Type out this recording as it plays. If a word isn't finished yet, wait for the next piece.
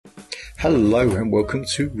Hello and welcome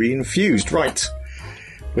to Re-enthused. Right,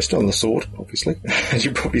 we're still on the Sord, obviously, as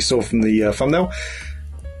you probably saw from the thumbnail.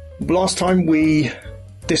 Last time we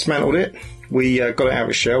dismantled it, we got it out of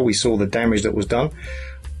its shell, we saw the damage that was done.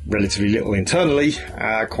 Relatively little internally,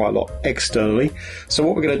 quite a lot externally. So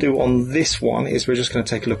what we're going to do on this one is we're just going to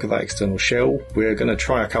take a look at that external shell. We're going to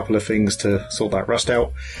try a couple of things to sort that rust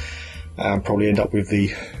out, and probably end up with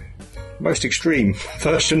the most extreme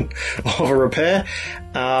version of a repair,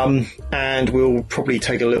 and we'll probably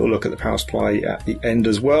take a little look at the power supply at the end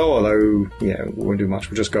as well, although we won't do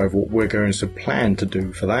much. We'll just go over what we're going to plan to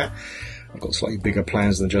do for that. I've got slightly bigger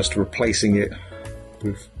plans than just replacing it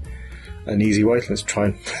with an easy way. Let's try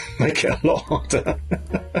and make it a lot harder.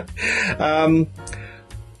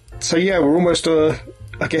 So yeah, we're almost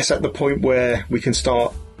I guess at the point where we can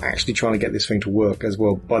start actually trying to get this thing to work as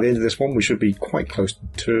well. By the end of this one, we should be quite close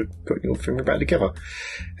to putting the thing back together.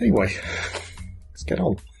 Anyway, let's get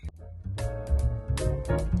on.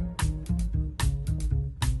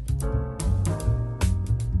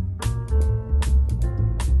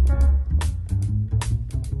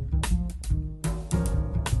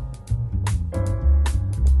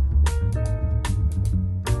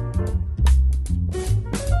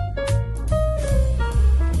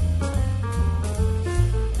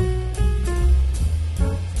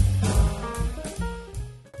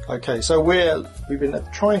 Okay, so we've been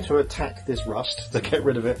trying to attack this rust to get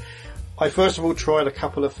rid of it. I first of all tried a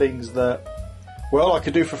couple of things that, well, I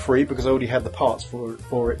could do for free because I already had the parts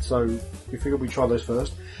for it, so we figured we'd try those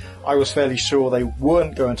first. I was fairly sure they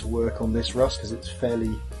weren't going to work on this rust because it's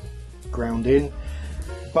fairly ground in,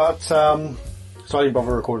 but so I didn't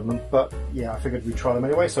bother recording them, but yeah, I figured we'd try them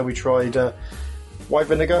anyway. So we tried white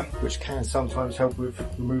vinegar, which can sometimes help with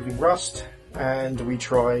removing rust, and we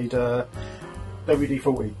tried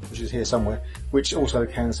WD-40, which is here somewhere, which also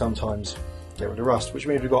can sometimes get rid of rust, which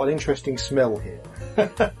means we've got an interesting smell here.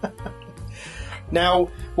 Now,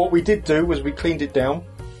 what we did do was we cleaned it down,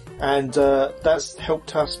 and that's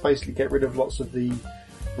helped us basically get rid of lots of the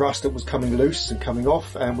rust that was coming loose and coming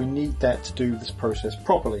off, and we need that to do this process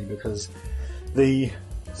properly because the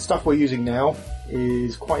stuff we're using now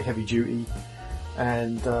is quite heavy duty,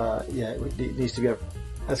 and yeah, it needs to be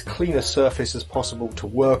as clean a surface as possible to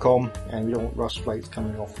work on, and we don't want rust flakes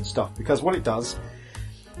coming off and stuff, because what it does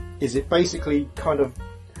is it basically kind of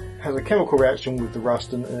has a chemical reaction with the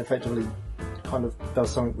rust and effectively kind of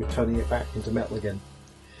does something with turning it back into metal again.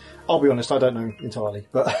 I'll be honest, I don't know entirely,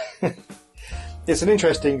 but it's an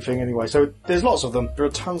interesting thing anyway. So there's lots of them, there are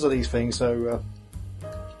tons of these things, so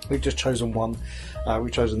we've just chosen one.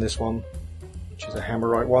 We've chosen this one, which is a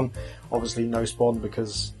Hammerite one. Obviously no spawn,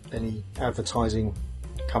 because any advertising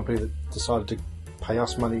company that decided to pay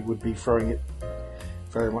us money would be throwing it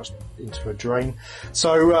very much into a drain.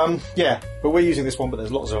 So yeah, but we're using this one, but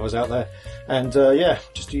there's lots of others out there, and yeah,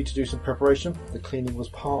 just need to do some preparation. The cleaning was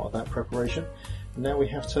part of that preparation, and now we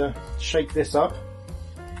have to shake this up,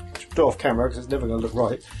 do it off camera because it's never going to look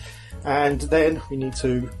right, and then we need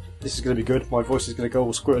to, this is going to be good, my voice is going to go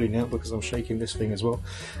all squirrely now because I'm shaking this thing as well,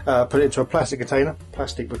 put it into a plastic container,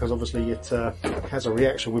 plastic because obviously it has a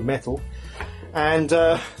reaction with metal, and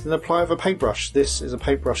then apply it with a paintbrush. This is a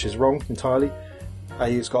paintbrush is wrong entirely.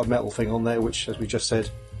 It's got a metal thing on there which, as we just said,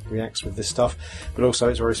 reacts with this stuff, but also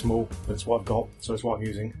it's very small, but it's what I've got, so it's what I'm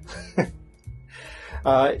using.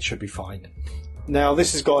 It should be fine. Now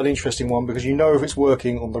this has got an interesting one because you know if it's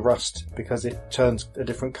working on the rust because it turns a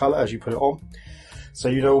different colour as you put it on, so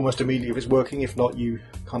you know almost immediately if it's working. If not, you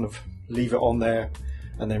kind of leave it on there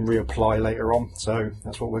and then reapply later on. So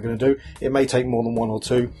that's what we're going to do. It may take more than one or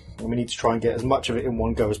two, and we need to try and get as much of it in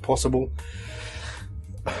one go as possible.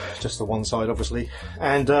 Just the one side obviously,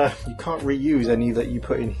 and you can't reuse any that you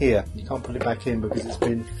put in here. You can't put it back in because it's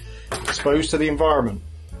been exposed to the environment.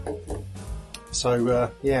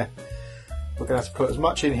 So yeah, we're going to have to put as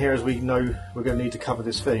much in here as we know we're going to need to cover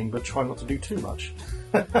this thing, but try not to do too much.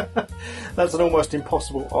 That's an almost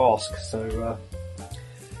impossible ask, so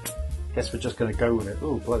guess we're just going to go with it.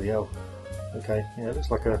 Oh bloody hell. Okay, yeah, it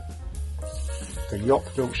looks like a yacht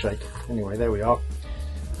milkshake. Anyway, there we are.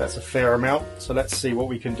 That's a fair amount, so let's see what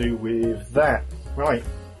we can do with that. Right,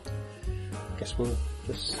 guess we'll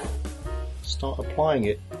just start applying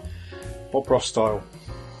it, Bob Ross style.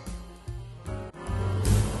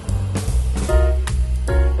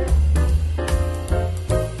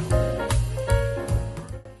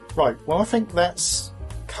 Right, well I think that's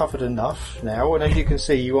covered enough now, and as you can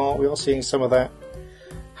see we are seeing some of that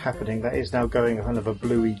happening. That is now going kind of a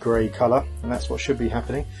bluey grey colour, and that's what should be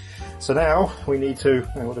happening. So now we need to,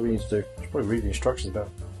 what do we need to do? I should probably read the instructions about.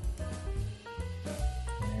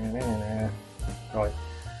 Right,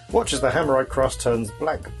 Watch as the hammerite crust turns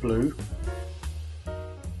black-blue.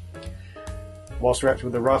 Whilst reacting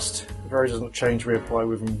with the rust, the variation does not change, reapply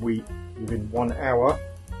within 1 hour.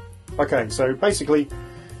 Okay, so basically,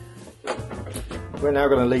 we're now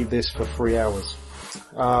going to leave this for 3 hours.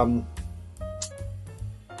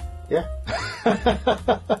 Yeah.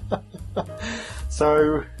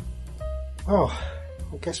 So,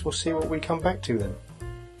 I guess we'll see what we come back to then.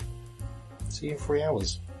 See you in 3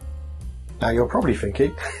 hours. Now you're probably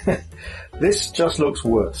thinking, this just looks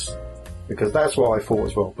worse, because that's what I thought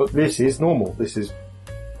as well. But this is normal. This is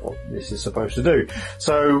what this is supposed to do.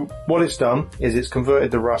 So what it's done is it's converted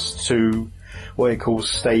the rust to what it calls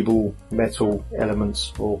stable metal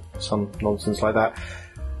elements or some nonsense like that.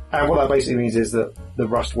 And what that basically means is that the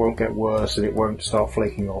rust won't get worse and it won't start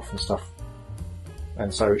flaking off and stuff.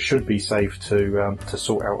 And so it should be safe to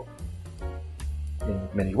sort out in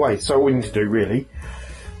many ways. So what we need to do really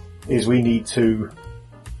is we need to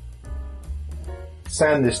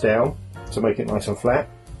sand this down to make it nice and flat,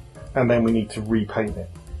 and then we need to repaint it,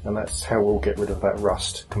 and that's how we'll get rid of that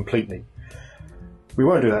rust completely. We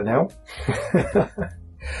won't do that now.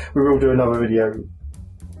 We will do another video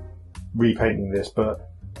repainting this,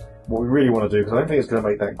 but what we really want to do, because I don't think it's going to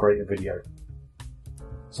make that great a video,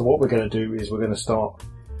 so what we're going to do is we're going to start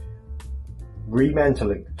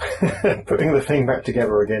remantling, putting the thing back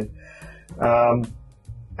together again,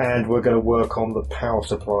 and we're going to work on the power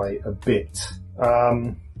supply a bit.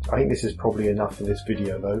 I think this is probably enough for this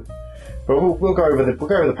video though, but we'll go over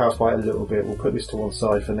the power supply a little bit. We'll put this to one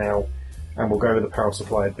side for now, and we'll go over the power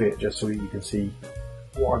supply a bit just so you can see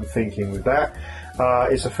what I'm thinking with that.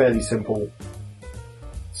 It's a fairly simple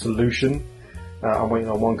solution. I'm waiting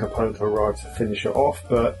on one component to arrive to finish it off,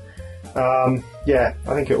 but yeah,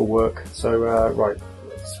 I think it will work. So right,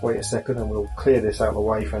 let's wait a second and we'll clear this out of the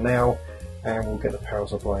way for now, and we'll get the power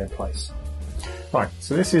supply in place. Right,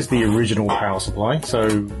 so this is the original power supply,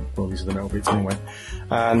 so, well, these are the metal bits anyway,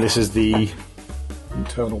 and this is the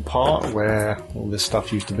internal part where all this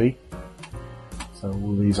stuff used to be. So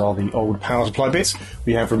all these are the old power supply bits.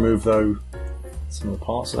 We have removed though some of the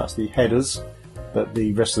parts, so that's the headers that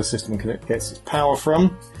the rest of the system gets its power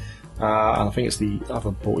from, and I think it's the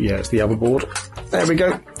other board. Yeah, it's the other board. There we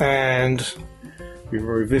go, and we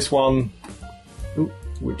remove this one,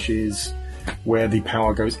 which is where the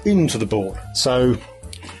power goes into the board. So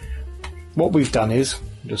what we've done is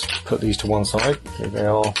just put these to one side. They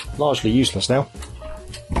are largely useless now.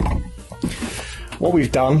 What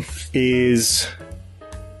we've done is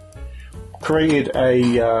created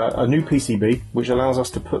a new PCB which allows us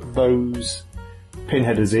to put those pin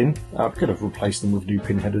headers in. I could have replaced them with new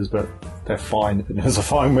pin headers, but they're fine. There's a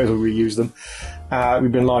fine way to reuse them.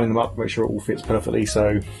 We've been lining them up to make sure it all fits perfectly.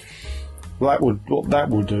 So what that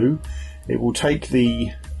will do, it will take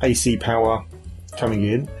the AC power coming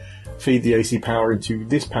in, feed the AC power into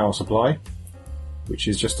this power supply, which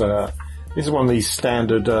is just this is one of these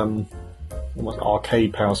standard almost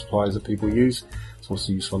arcade power supplies that people use. It's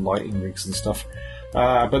also used for lighting rigs and stuff.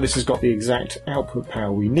 But this has got the exact output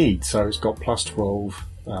power we need. So it's got plus 12,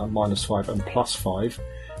 minus 5 and plus 5.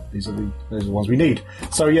 Those are the ones we need.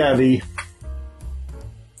 So yeah, the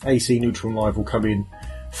AC neutral and live will come in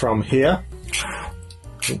from here,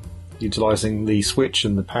 utilising the switch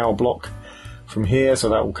and the power block from here, so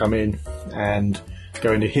that will come in and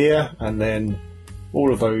go into here, and then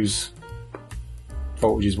all of those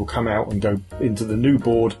voltages will come out and go into the new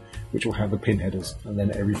board, which will have the pin headers, and then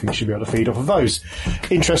everything should be able to feed off of those.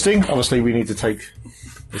 Interesting. Obviously we need to take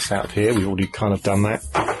this out of here. We've already kind of done that,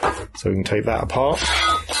 so we can take that apart.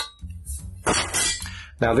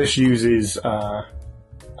 Now this uses a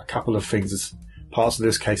couple of things. Parts of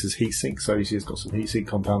this case is heatsink, so you see it's got some heatsink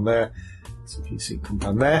compound there, some heatsink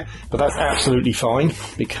compound there, but that's absolutely fine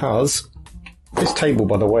because this table,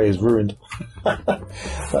 by the way, is ruined. That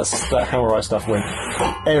hammerite stuff went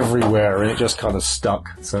everywhere and it just kind of stuck,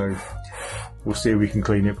 so we'll see if we can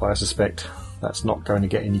clean it, but I suspect that's not going to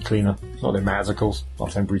get any cleaner. Not in Mazicals, not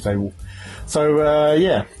a temporary table. So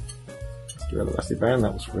yeah, let's get rid of the plastic band,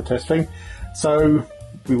 that was for a test thing. So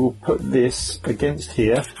we will put this against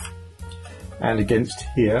here and against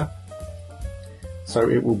here, so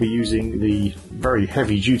it will be using the very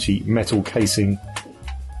heavy duty metal casing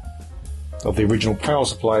of the original power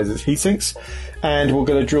supply as its heat sinks, and we're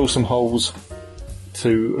going to drill some holes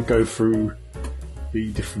to go through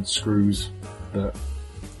the different screws that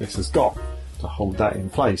this has got to hold that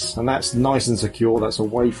in place, and that's nice and secure. That's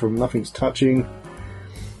away from, nothing's touching,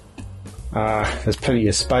 there's plenty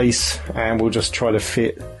of space, and we'll just try to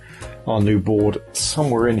fit our new board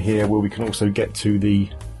somewhere in here where we can also get to the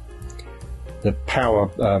the power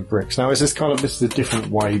bricks. Now this is a different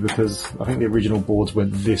way because I think the original boards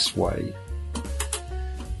went this way.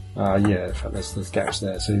 Yeah, in fact there's gaps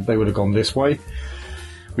there, so they would have gone this way.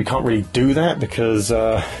 We can't really do that because,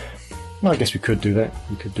 well, I guess we could do that.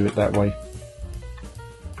 We could do it that way.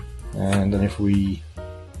 And then if we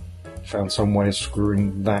found some way of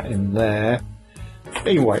screwing that in there,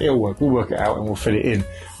 either way, it'll work. We'll work it out and we'll fit it in.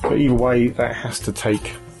 But either way, that has to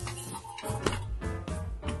take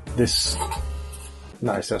this.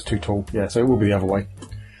 No, that's too tall. Yeah, so it will be the other way.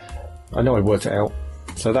 I know I worked it out.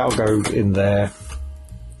 So that'll go in there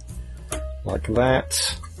like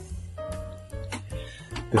that.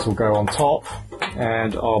 This will go on top,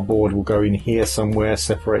 and our board will go in here somewhere,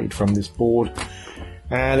 separated from this board,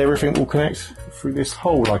 and everything will connect through this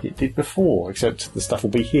hole like it did before, except the stuff will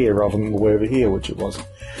be here rather than the way over here, which it was.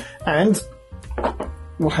 And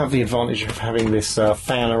we'll have the advantage of having this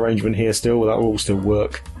fan arrangement here still. That will all still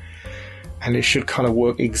work, and it should kind of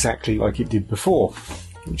work exactly like it did before,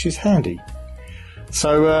 which is handy.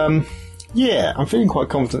 So yeah, I'm feeling quite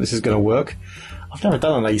confident this is going to work. I've never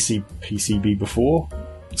done an AC PCB before,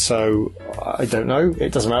 so I don't know.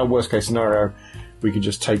 It doesn't matter. Worst case scenario, we could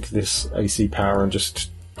just take this AC power and just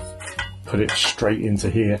put it straight into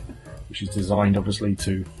here, which is designed obviously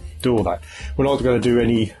to do all that. We're not going to do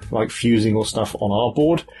any like fusing or stuff on our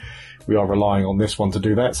board. We are relying on this one to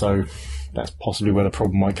do that, so that's possibly where the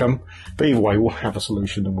problem might come. But either way, we'll have a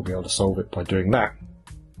solution and we'll be able to solve it by doing that.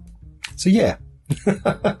 So yeah,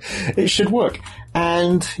 it should work.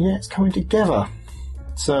 And yeah, it's coming together.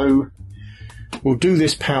 So we'll do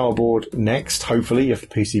this power board next, hopefully, if the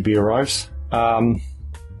PCB arrives.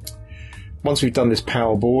 Once we've done this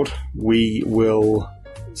power board, we will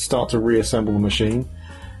start to reassemble the machine,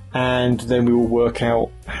 and then we will work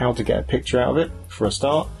out how to get a picture out of it for a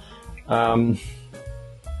start, and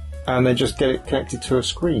then just get it connected to a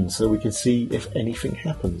screen so we can see if anything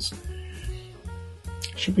happens.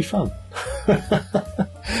 Should be fun.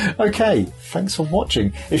 Okay, thanks for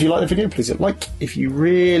watching. If you like the video, please hit like. If you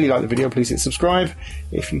really like the video, please hit subscribe.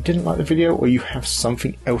 If you didn't like the video or you have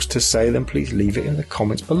something else to say, then please leave it in the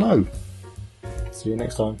comments below. See you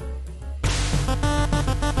next time.